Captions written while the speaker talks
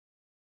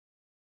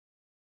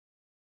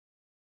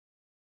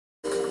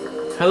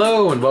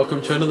Hello and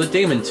welcome to another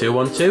Demon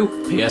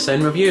 212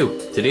 PSN review.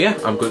 Today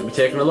I'm going to be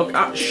taking a look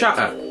at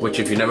Shatter, which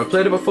if you've never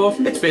played it before,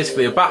 it's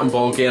basically a bat and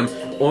ball game,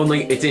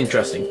 only it's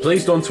interesting.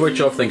 Please don't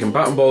switch off thinking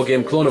bat and ball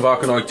game, clone of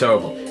Arkanoid,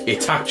 terrible.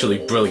 It's actually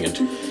brilliant.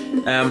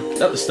 At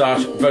the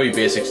start, very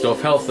basic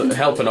stuff, help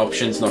and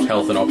options, not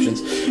health and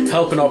options.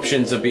 Help and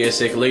options are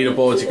basic,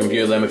 leaderboards, you can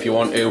view them if you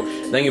want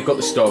to. Then you've got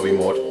the story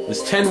mode.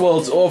 There's 10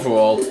 worlds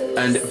overall,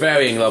 and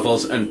varying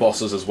levels and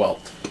bosses as well.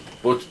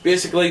 But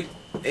basically,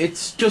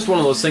 it's just one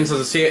of those things, as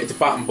I say, it's a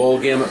bat and ball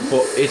game,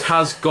 but it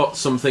has got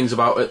some things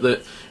about it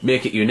that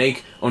make it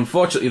unique.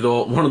 Unfortunately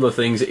though, one of the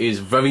things is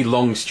very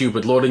long,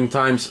 stupid loading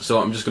times,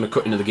 so I'm just going to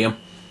cut into the game.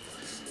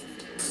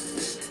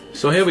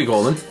 So here we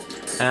go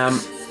then.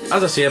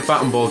 As I say, a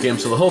bat and ball game,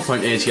 so the whole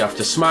point is you have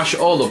to smash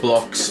all the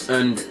blocks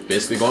and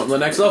basically go on to the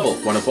next level.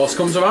 When a boss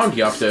comes around,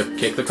 you have to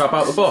kick the crap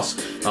out of the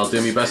boss. I'll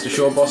do my best to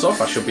show a boss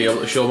off, I should be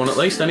able to show one at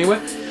least anyway.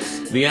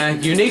 The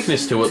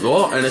uniqueness to it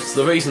though, and it's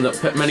the reason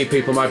that many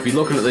people might be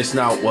looking at this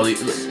now, well,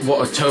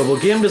 what a terrible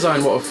game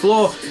design, what a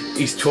flaw,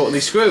 he's totally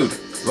screwed.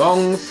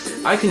 Wrong.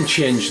 I can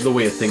change the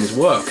way things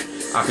work.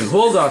 I can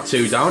hold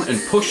R2 down and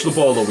push the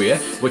ball away,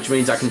 which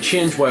means I can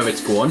change where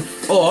it's going,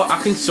 or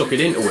I can suck it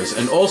into us,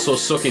 and also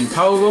suck in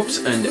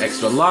power-ups and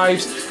extra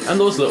lives, and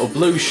those little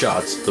blue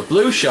shards. The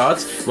blue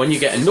shards, when you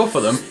get enough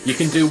of them, you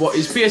can do what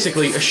is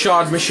basically a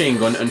shard machine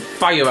gun and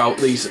fire out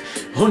these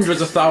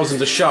hundreds of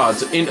thousands of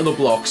shards into the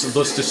blocks,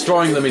 thus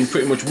destroying them in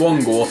pretty much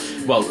one go.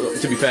 Well,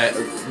 to be fair,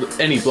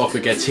 any block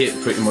that gets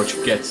hit pretty much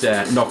gets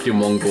knocked in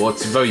one go.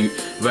 It's very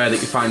rare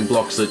that you find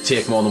blocks that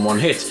take more than one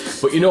hit,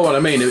 but you know what I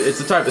mean, it's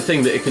the type of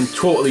thing that it can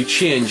totally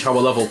change how a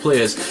level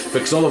plays,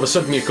 because all of a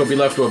sudden you could be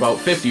left with about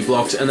 50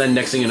 blocks and then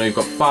next thing you know you've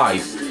got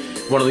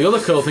 5. One of the other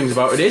cool things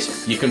about it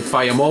is you can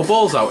fire more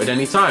balls out at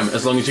any time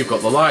as long as you've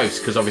got the lives,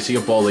 because obviously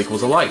a ball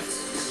equals a life.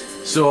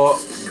 So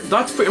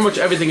that's pretty much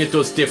everything it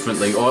does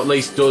differently, or at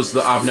least does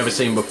that I've never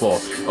seen before.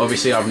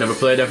 Obviously I've never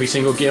played every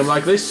single game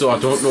like this, so I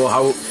don't know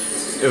how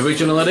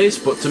original it is,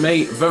 but to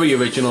me, very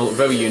original,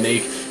 very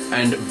unique,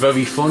 and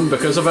very fun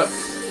because of it.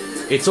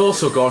 It's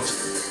also got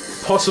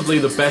possibly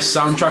the best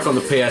soundtrack on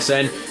the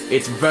PSN.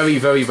 It's very,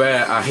 very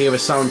rare I hear a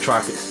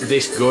soundtrack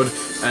this good,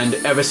 and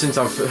ever since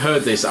I've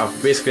heard this,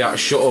 I've basically had to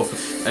shut up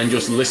and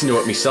just listen to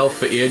it myself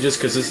for ages,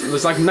 because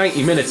there's like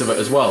 90 minutes of it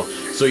as well,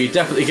 so you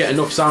definitely get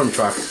enough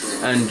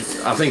soundtrack, and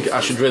I think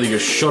I should really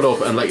just shut up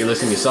and let you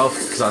listen yourself,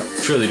 because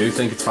I truly do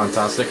think it's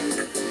fantastic.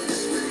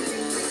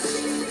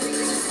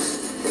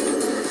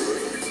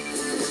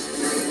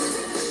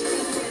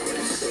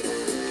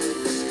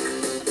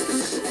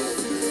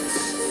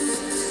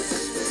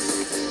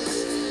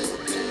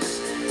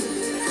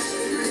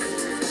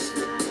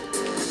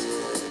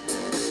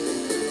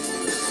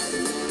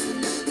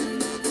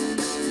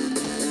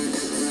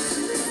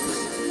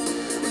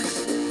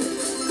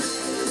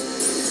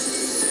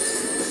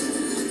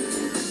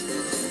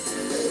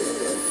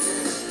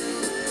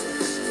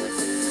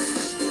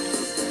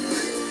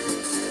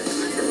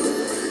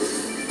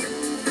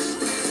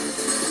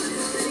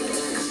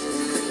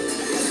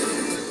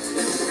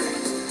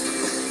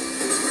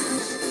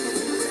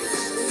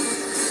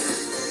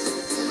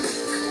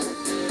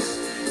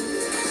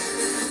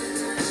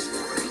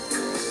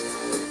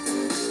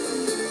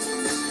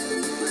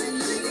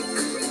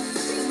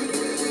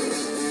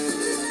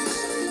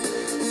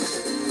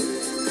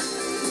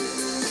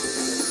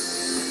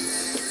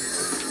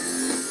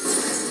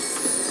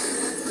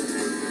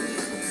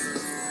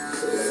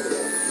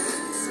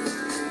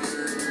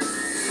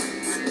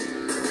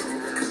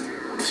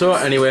 So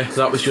anyway,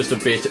 that was just a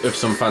bit of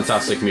some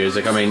fantastic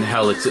music. I mean,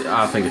 hell,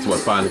 I think it's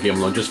worth buying the game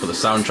alone just for the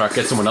soundtrack.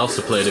 Get someone else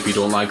to play it if you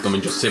don't like them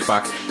and just sit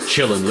back,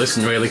 chill and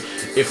listen, really.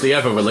 If they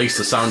ever release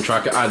the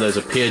soundtrack, either as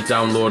a paid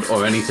download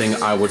or anything,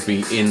 I would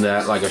be in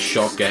there like a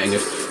shot getting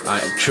it.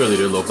 I truly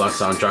do love that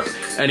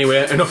soundtrack.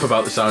 Anyway, enough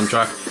about the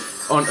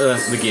soundtrack. Onto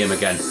the game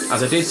again.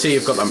 As I did say,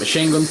 you've got that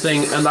machine gun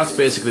thing, and that's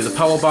basically the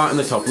power bar in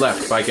the top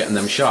left by getting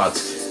them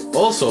shards.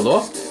 Also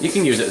though, you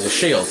can use it as a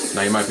shield.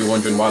 Now you might be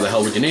wondering why the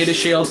hell would you need a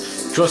shield?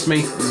 Trust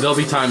me, there'll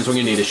be times when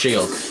you need a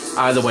shield.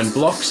 Either when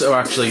blocks are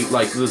actually,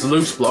 like, there's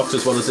loose blocks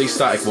as well as these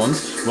static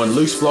ones. When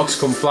loose blocks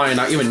come flying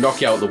at you and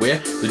knock you out the way,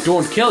 they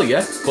don't kill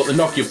you, but they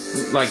knock you,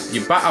 like,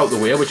 your bat out the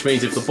way, which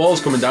means if the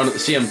ball's coming down at the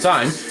same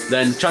time,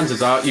 then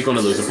chances are you're going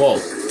to lose a ball.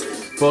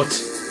 But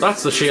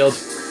that's the shield.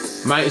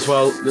 Might as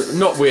well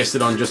not waste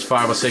it on just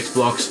 5 or 6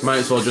 blocks. Might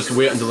as well just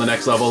wait until the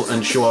next level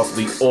and show off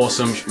the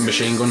awesome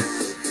machine gun.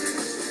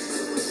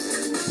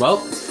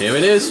 Well, here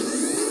it is.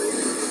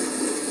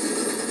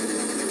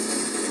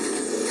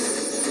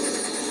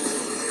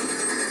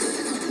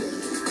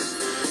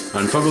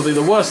 And probably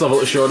the worst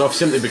level to show it off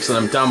simply because of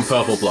them damn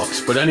purple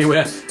blocks. But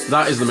anyway,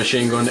 that is the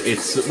machine gun.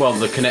 It's, well,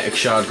 the kinetic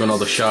shard gun or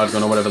the shard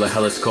gun or whatever the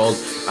hell it's called.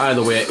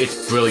 Either way,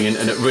 it's brilliant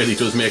and it really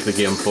does make the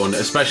game fun,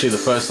 especially the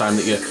first time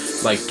that you,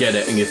 like, get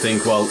it and you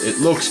think, well, it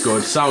looks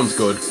good, sounds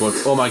good, but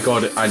oh my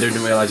god, I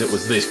didn't realise it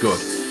was this good.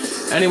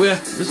 Anyway,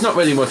 there's not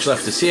really much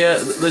left to say.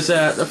 There's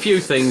a few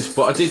things,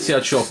 but I did say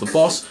I'd show off the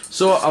boss,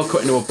 so I'll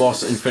cut into a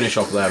boss and finish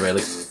off there,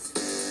 really.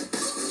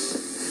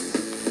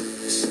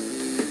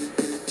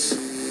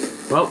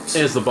 well,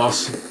 here's the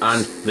boss,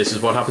 and this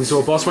is what happens to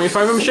a boss when you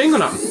fire a machine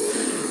gun at him.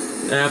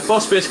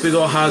 Boss basically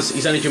though has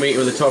his energy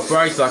meter in the top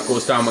right, that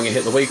goes down when you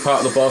hit the weak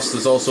part of the boss.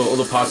 There's also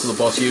other parts of the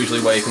boss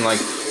usually where you can like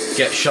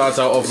get shards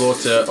out of though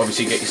to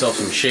obviously get yourself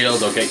some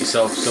shield or get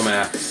yourself some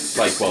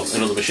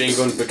another machine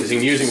gun, because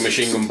in using a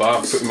machine gun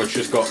bar pretty much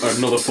just got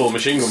another full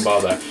machine gun bar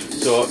there,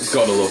 so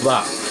gotta love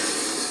that.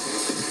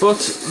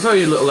 But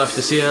very little left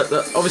to see here.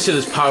 Obviously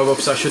there's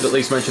power-ups, I should at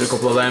least mention a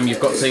couple of them. You've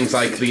got things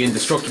like the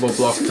indestructible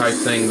block type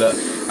thing that,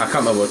 I can't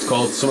remember what it's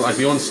called, something like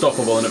the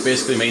unstoppable, and it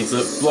basically means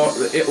that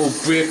it'll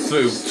break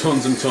through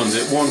tons and tons.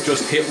 It won't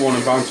just hit one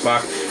and bounce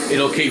back,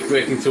 it'll keep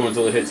breaking through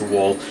until it hits a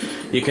wall.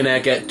 You can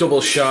get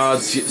double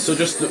shards, so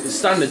just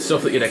standard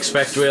stuff that you'd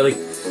expect really.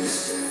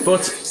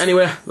 But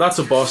anyway, that's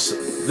a boss.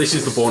 This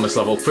is the bonus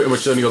level, pretty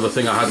much the only other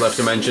thing I had left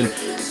to mention.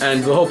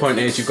 And the whole point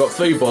is you've got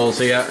 3 balls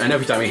here, and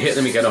every time you hit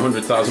them you get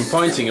 100,000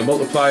 points, and your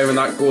multiplier and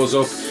that goes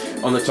up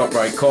on the top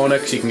right corner,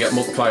 because you can get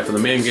multiplier for the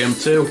main game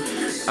too.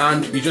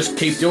 And you just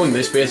keep doing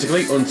this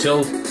basically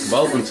until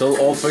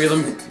all 3 of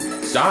them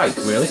die,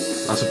 really.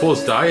 I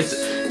suppose die. It's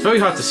very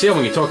hard to say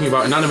when you're talking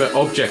about inanimate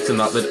objects and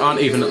that aren't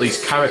even at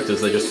least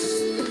characters, they're just,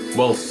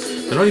 well,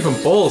 they're not even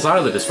balls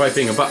either, despite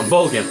being a bat and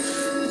ball game.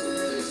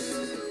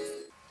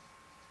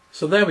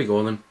 So there we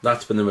go then,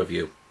 that's been the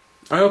review.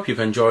 I hope you've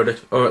enjoyed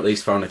it, or at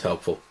least found it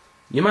helpful.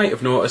 You might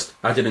have noticed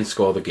I didn't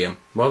score the game.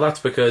 Well, that's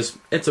because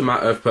it's a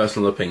matter of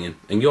personal opinion,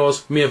 and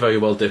yours may very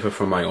well differ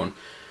from my own.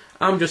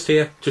 I'm just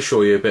here to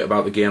show you a bit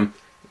about the game.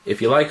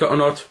 If you like it or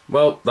not,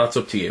 well, that's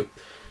up to you.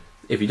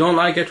 If you don't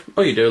like it,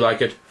 or you do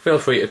like it, feel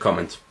free to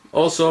comment.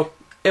 Also,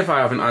 if I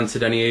haven't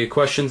answered any of your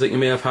questions that you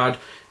may have had,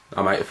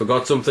 I might have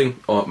forgot something,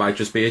 or it might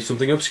just be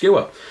something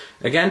obscure.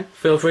 Again,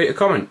 feel free to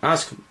comment,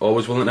 ask,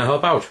 always willing to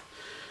help out.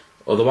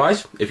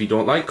 Otherwise, if you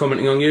don't like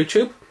commenting on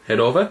YouTube, head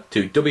over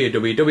to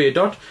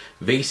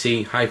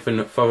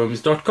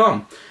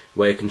www.vc-forums.com,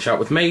 where you can chat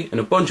with me and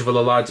a bunch of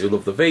other lads who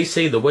love the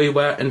VC, the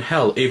WiiWare, and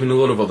hell, even a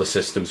lot of other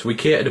systems. We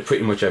cater to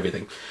pretty much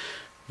everything.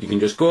 You can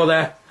just go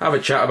there, have a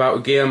chat about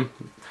a game,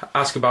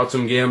 ask about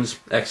some games,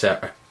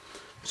 etc.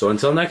 So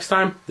until next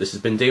time, this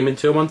has been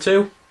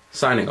Demon212,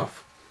 signing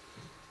off.